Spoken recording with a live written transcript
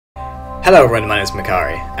Hello everyone, my name is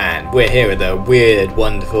Makari, and we're here with a weird,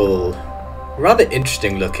 wonderful, rather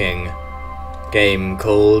interesting looking game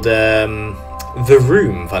called The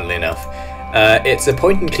Room, funnily enough. It's a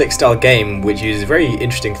point and click style game which uses very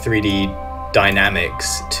interesting 3D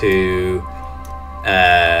dynamics to...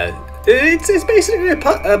 it's basically a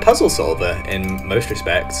puzzle solver in most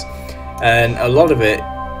respects, and a lot of it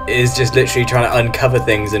is just literally trying to uncover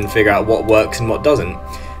things and figure out what works and what doesn't.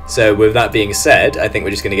 So with that being said, I think we're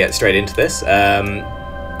just going to get straight into this.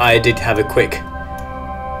 I did have a quick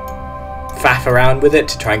faff around with it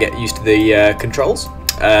to try and get used to the controls.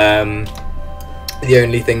 The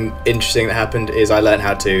only thing interesting that happened is I learned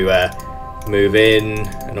how to move in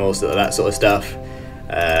and all that sort of stuff.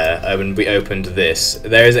 When we opened this,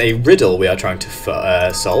 there is a riddle we are trying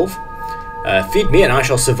to solve. Feed me and I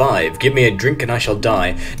shall survive. Give me a drink and I shall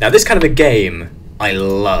die. Now this kind of a game I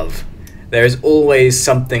love. There is always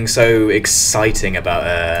something so exciting about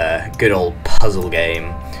a good old puzzle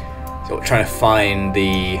game. So we're trying to find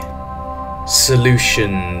the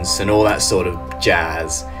solutions and all that sort of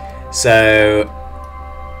jazz. So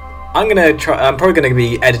I'm probably gonna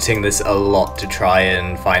be editing this a lot to try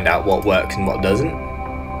and find out what works and what doesn't.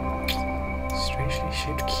 Strangely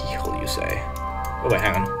shaped keyhole, you say? Oh wait,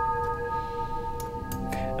 hang on.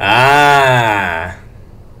 Ah.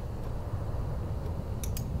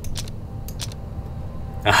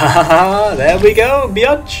 Ah, there we go,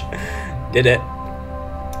 biatch! Did it.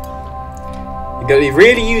 You gotta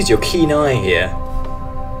really use your keen eye here.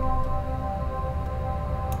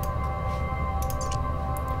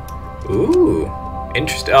 Ooh,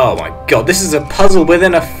 interesting. Oh my god, this is a puzzle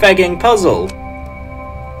within a fegging puzzle!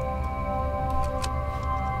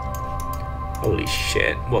 Holy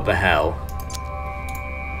shit, what the hell?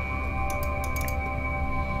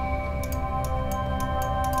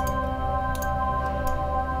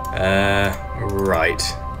 Right.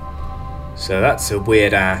 So that's a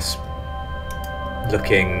weird ass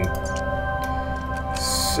looking.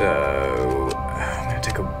 So I'm gonna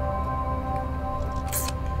take a.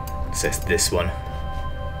 It's this one.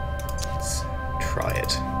 Let's try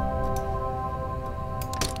it.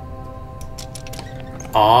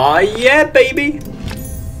 Ah, yeah, baby!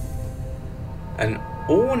 An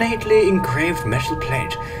ornately engraved metal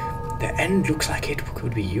plate. The end looks like it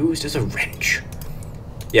could be used as a wrench.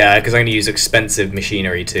 Yeah, because I'm going to use expensive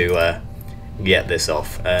machinery to get this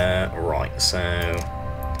off. Right, so...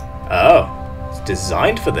 Oh, it's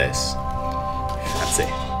designed for this. Fancy.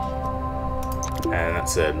 And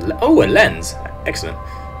that's a... Oh, a lens. Excellent.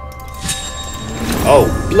 Oh,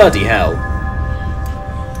 bloody hell.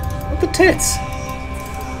 What the tits?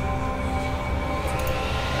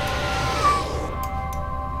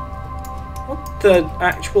 What the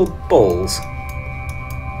actual balls?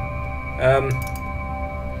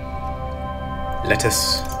 Let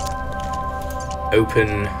us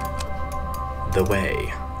open the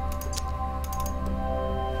way.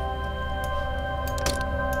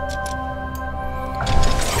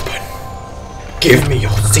 Open. Give me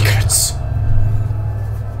your secrets.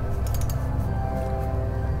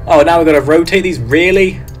 Oh, now we've got to rotate these,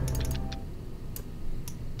 really?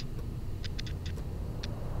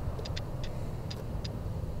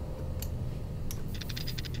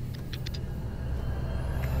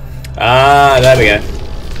 Ah, there we go.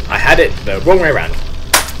 I had it the wrong way around.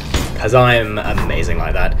 Because I'm amazing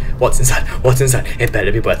like that. What's inside? What's inside? It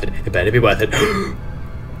better be worth it. It better be worth it.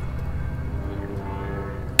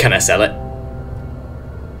 Can I sell it?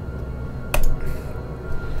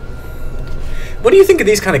 What do you think of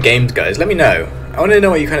these kind of games, guys? Let me know. I want to know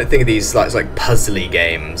what you kind of think of these like puzzly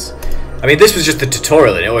games. I mean, this was just the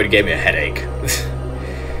tutorial and it already gave me a headache.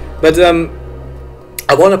 But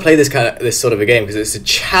I want to play this sort of a game because it's a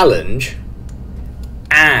challenge,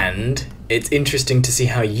 and it's interesting to see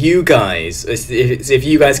how you guys, if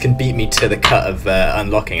you guys can beat me to the cut of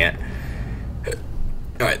unlocking it.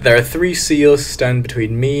 Alright, there are 3 seals stand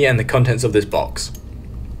between me and the contents of this box.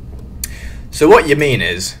 So what you mean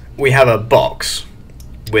is, we have a box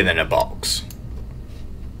within a box.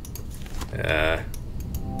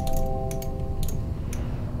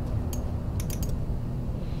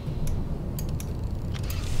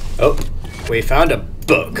 Oh, we found a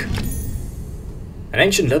book. An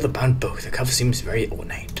ancient leather-bound book. The cover seems very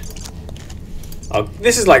ornate. Oh,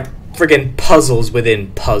 this is like friggin' puzzles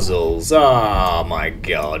within puzzles. Oh my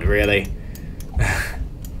god, really?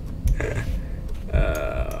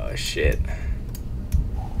 Oh, shit.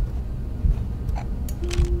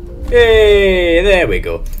 Hey, there we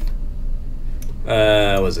go.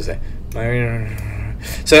 What does it say?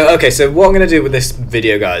 So, okay, so what I'm going to do with this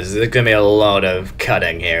video, guys, is there's going to be a lot of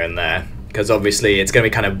cutting here and there. because obviously it's going to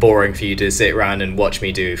be kind of boring for you to sit around and watch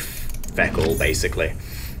me do feckle, basically.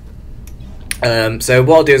 So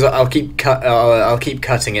what I'll do is I'll keep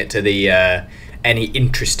cutting it to the any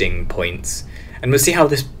interesting points, and we'll see how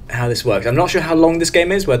this works. I'm not sure how long this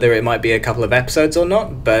game is, whether it might be a couple of episodes or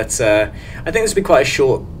not, but I think this will be quite a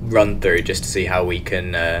short run through just to see how we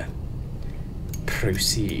can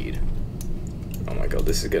proceed. Oh my god,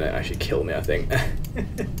 this is gonna actually kill me, I think.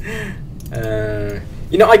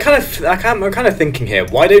 You know, I'm kind of thinking here.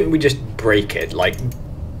 Why don't we just break it? Like,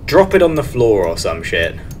 drop it on the floor or some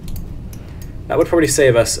shit. That would probably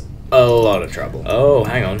save us a lot of trouble. Oh,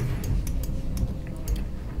 hang on.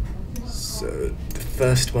 So the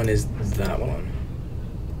first one is that one.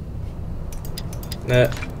 There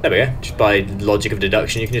we go. Just by logic of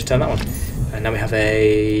deduction, you can just turn that one. And now we have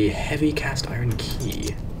a heavy cast iron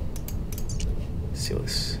key. Let's see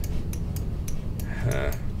this.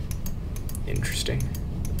 Huh. Interesting.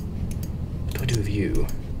 What do I do with you?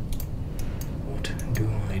 What do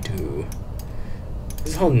I do?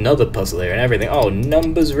 There's a whole nother puzzle here and everything. Oh,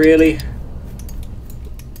 numbers, really?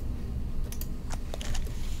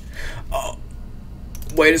 Oh,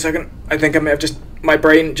 wait a second. I think I may have just... my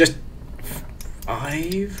brain just...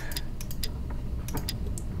 5?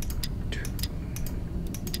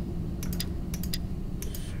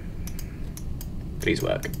 Please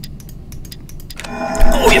work.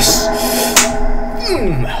 Oh, yes!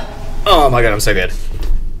 Oh my god, I'm so good.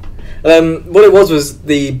 What it was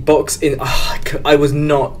the box in... Oh, I was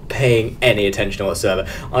not paying any attention whatsoever.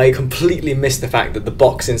 I completely missed the fact that the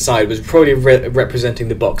box inside was probably representing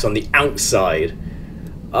the box on the outside.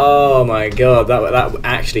 Oh my god, that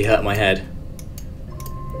actually hurt my head.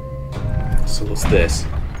 So what's this?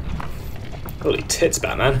 Holy tits,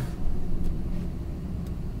 Batman.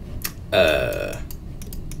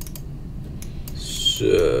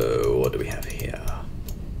 So what do we have here?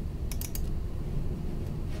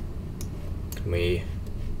 Can we...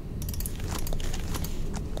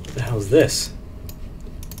 what the hell's this?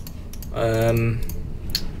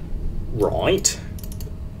 Right.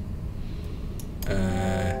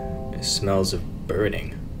 It smells of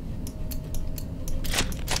burning.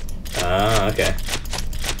 Ah, okay.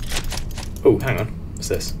 Oh, hang on. What's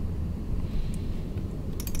this?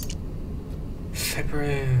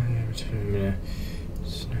 February...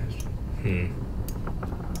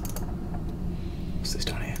 What's this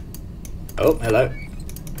down here? Oh, hello.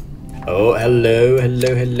 Oh, hello,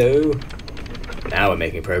 hello, hello. Now we're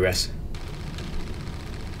making progress.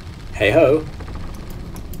 Hey ho.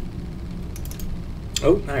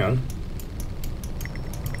 Oh, hang on.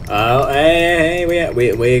 Oh, hey,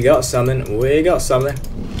 we got something. We got something.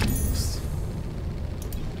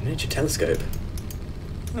 Miniature telescope.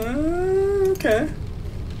 Okay.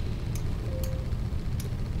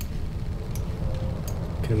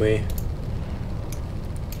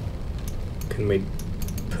 Can we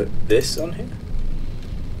put this on here?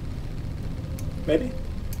 Maybe?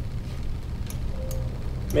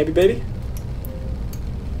 Maybe, baby?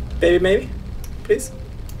 Baby, maybe? Please?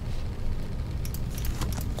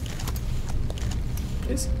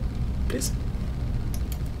 Please? Please?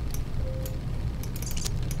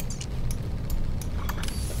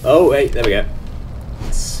 Oh, wait, there we go.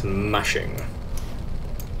 Smashing.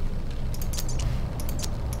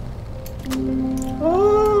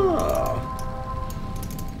 Oh.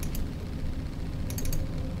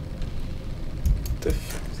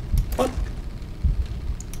 What?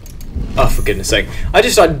 Oh, for goodness sake. I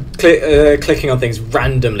just started clicking on things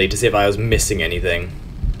randomly to see if I was missing anything.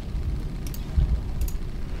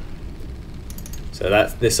 So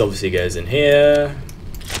this obviously goes in here.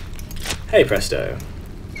 Hey presto.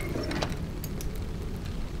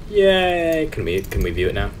 Yay! Can we view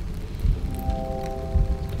it now?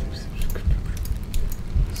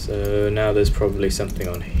 So now there's probably something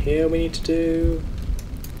on here we need to do.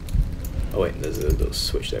 Oh wait, there's a little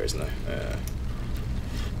switch there, isn't there?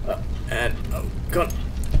 Up and oh, come on,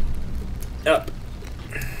 up.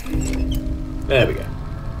 There we go.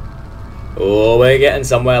 Oh, we're getting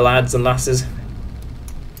somewhere, lads and lasses.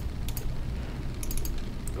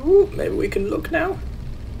 Ooh, maybe we can look now.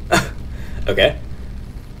 Okay.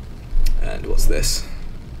 And what's this?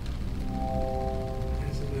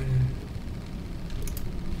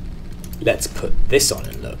 Let's put this on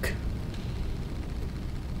and look.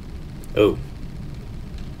 Oh.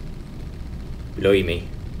 Blimey.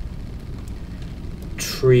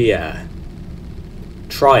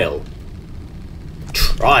 Trial.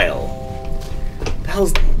 Trial. What the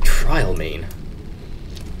hell's trial mean?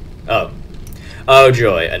 Oh. Oh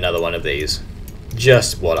joy, another one of these.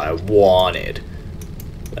 Just what I wanted.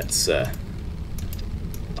 Let's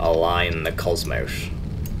align the cosmos.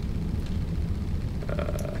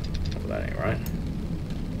 That ain't right.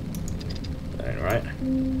 Alright.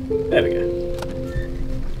 There we go.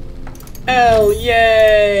 L,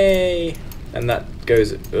 yay! And that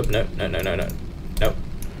goes... Oh, no. No.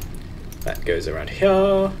 That goes around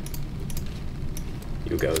here.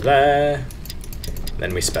 You go there.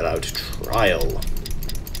 Then we spell out trial.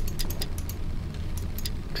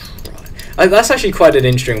 That's actually quite an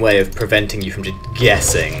interesting way of preventing you from just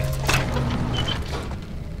guessing.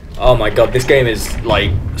 Oh my god, this game is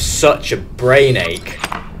like such a brain ache.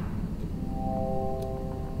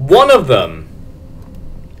 One of them!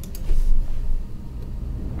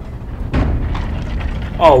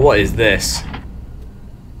 Oh, what is this?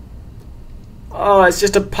 Oh, it's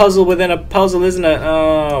just a puzzle within a puzzle, isn't it?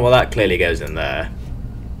 Oh, well that clearly goes in there.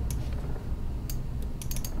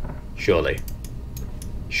 Surely.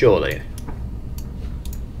 Surely.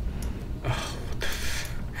 Oh,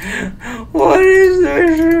 what is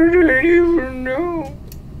this? I don't even know.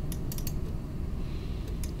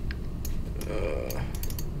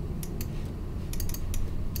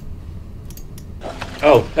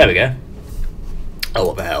 Oh, there we go. Oh,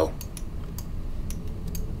 what the hell?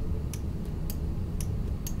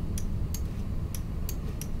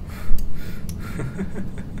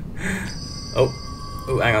 Oh,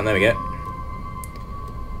 hang on, there we go.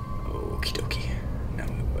 Okie dokie. Now,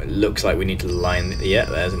 it looks like we need to line... Yeah,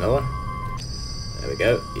 there's another one. There we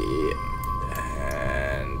go. Yeah.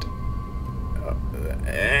 And... Oh,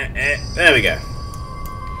 there we go.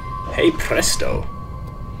 Hey presto.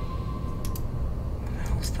 What the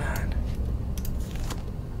hell's that?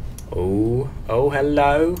 Oh,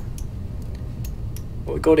 hello.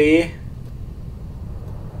 What we got here?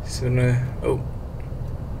 Oh.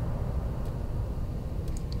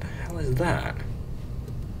 The hell is that?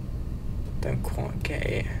 Don't quite get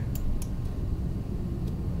it.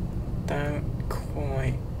 Don't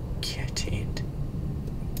quite get it.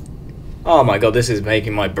 Oh my god, this is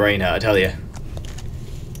making my brain hurt, I tell you.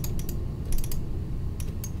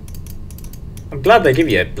 I'm glad they give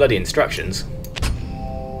you bloody instructions.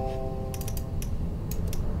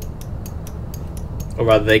 Or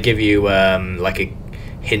rather, they give you like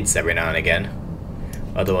hints every now and again.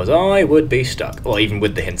 Otherwise, I would be stuck. Well, even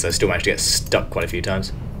with the hints, I still managed to get stuck quite a few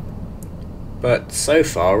times. But so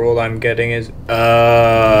far, all I'm getting is...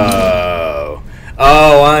 Oh!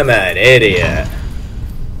 Oh, I'm an idiot!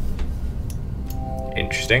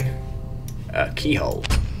 Interesting. Keyhole.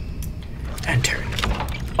 Enter.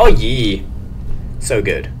 Oh, yeah! So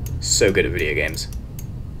good. So good at video games.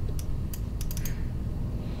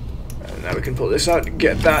 And now we can pull this out and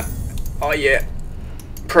get that. Oh, yeah.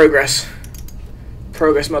 Progress.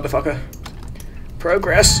 Progress, motherfucker.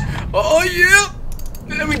 Progress. Oh, yeah!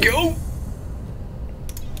 There we go!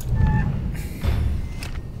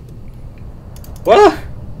 What?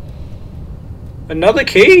 Another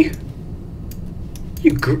key?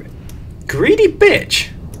 You greedy bitch!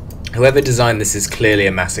 Whoever designed this is clearly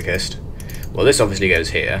a masochist. Well, this obviously goes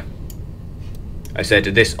here. I said,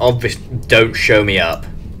 this obvious... Don't show me up.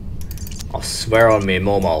 I'll swear on me,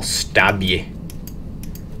 Mom, I'll stab you.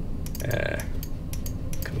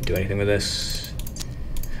 Can we do anything with this?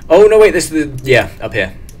 Oh, no, wait, this is the... Yeah, up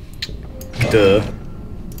here. Duh.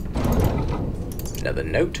 Another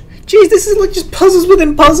note. Jeez, this is like just puzzles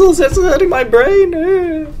within puzzles. That's hurting my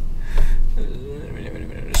brain.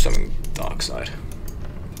 Something dark side.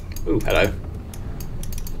 Ooh, hello.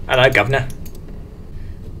 Hello, governor.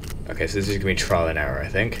 Okay, so this is going to be trial and error, I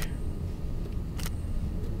think.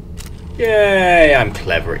 Yay, I'm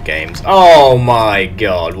clever at games. Oh my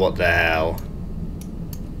god, what the hell?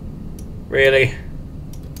 Really?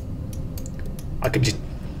 I could just...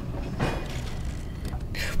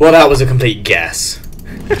 Well, that was a complete guess.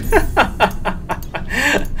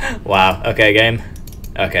 Wow, okay, game.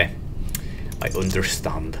 Okay. I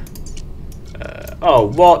understand. Oh,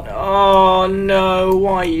 what? Oh, no.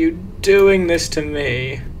 Why are you doing this to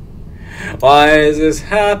me? Why has this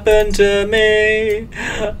happened to me?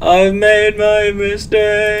 I've made my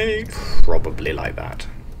mistake. Probably like that.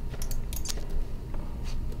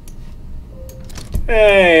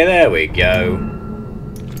 Hey, there we go.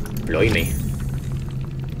 Blimey.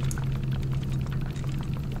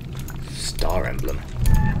 Star emblem.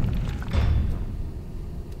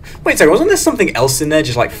 Wait a second, wasn't there something else in there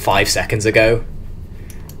just like 5 seconds ago?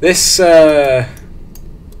 This,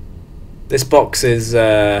 this box is,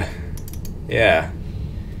 yeah.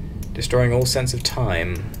 Destroying all sense of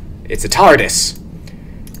time. It's a TARDIS!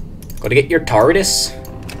 Gotta get your TARDIS?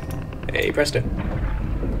 Hey, presto.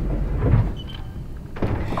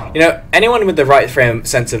 You know, anyone with the right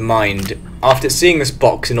sense of mind, after seeing this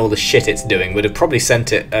box and all the shit it's doing, would have probably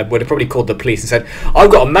sent it, would have probably called the police and said,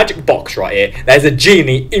 I've got a magic box right here, there's a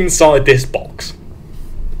genie inside this box.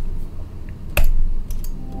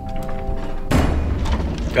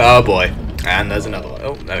 Oh boy. And there's another one.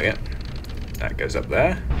 Oh, there we go. That goes up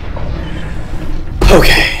there.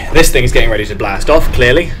 Okay, this thing's getting ready to blast off,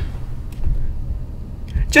 clearly.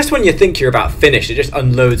 Just when you think you're about finished, it just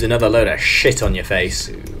unloads another load of shit on your face.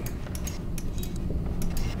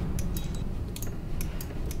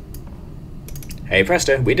 Hey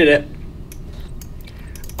presto, we did it.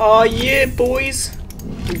 Oh yeah, boys,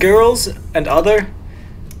 girls, and other.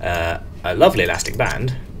 A lovely elastic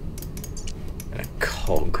band. And a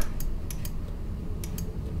cog.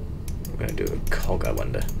 We're going to do a cog, I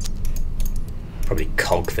wonder. Probably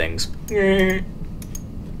cog things. It's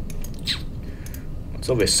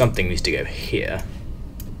obvious something needs to go here.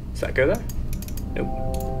 Does that go there? Nope.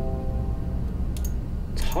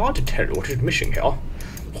 It's hard to tell what is missing here.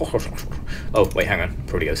 Oh, wait, hang on.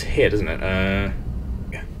 Probably goes here, doesn't it?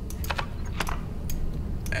 Yeah.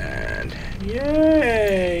 And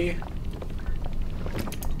yay!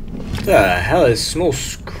 What the hell is a small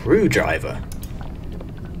screwdriver?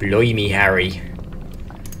 Blimey, Harry.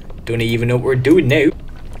 Don't even know what we're doing now.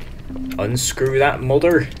 Unscrew that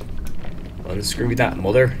mother. Unscrew that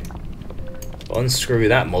mother. Unscrew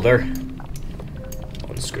that mother.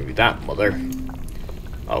 Unscrew that mother.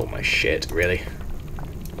 Oh my shit, really?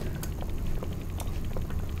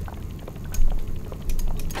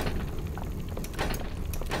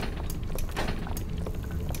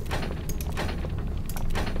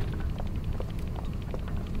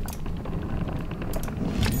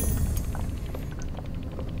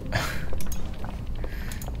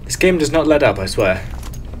 This game does not let up, I swear.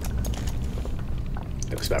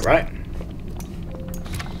 Looks about right.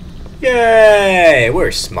 Yay!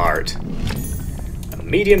 We're smart. A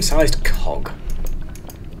medium-sized cog.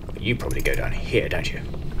 You probably go down here, don't you?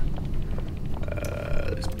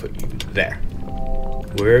 Let's put you there.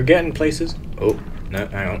 We're getting places. Oh, no,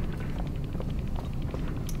 hang on.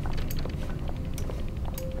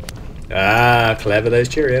 Ah, clever those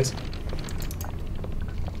Cheerios.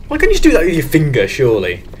 Why can't you just do that with your finger,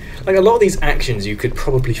 surely? Like, a lot of these actions you could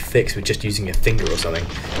probably fix with just using your finger or something.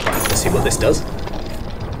 Right, let's see what this does.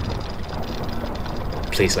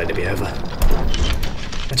 Please let it be over.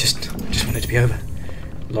 I just want it to be over.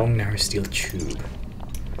 Long, narrow steel tube.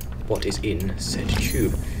 What is in said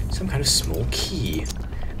tube? Some kind of small key.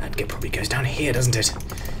 That probably goes down here, doesn't it?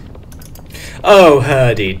 Oh,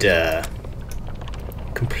 herdy-duh.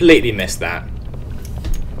 Completely missed that.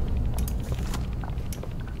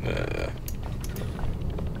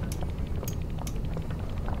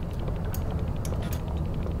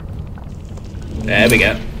 There we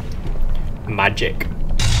go. Magic.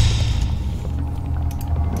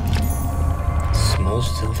 Small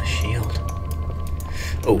silver shield.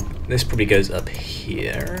 Oh, this probably goes up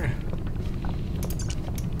here.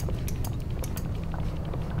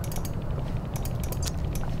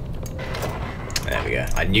 There we go.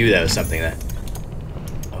 I knew there was something there.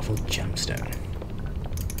 Oval gemstone.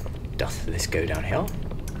 Doth this go downhill?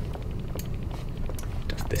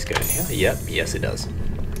 Doth this go downhill? Yep, yes it does.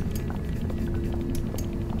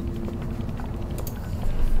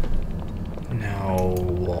 Now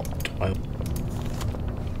what?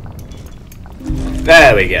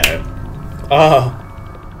 There we go. Oh,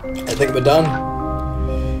 I think we're done.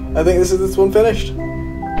 I think this is this one finished.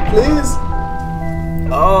 Please.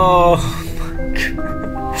 Oh my god.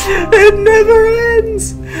 It never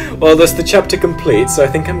ends. Well, that's the chapter complete, so I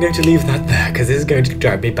think I'm going to leave that there because this is going to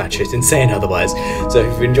drive me batshit insane otherwise. So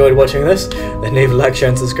if you enjoyed watching this, then leave a like, share,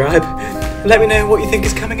 and subscribe. And let me know what you think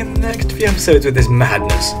is coming in the next few episodes with this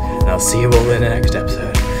madness. And I'll see you all in the next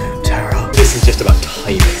episode. Tara. This is just about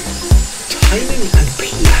timing. Timing and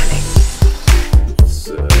planning.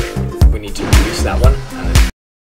 So we need to use that one.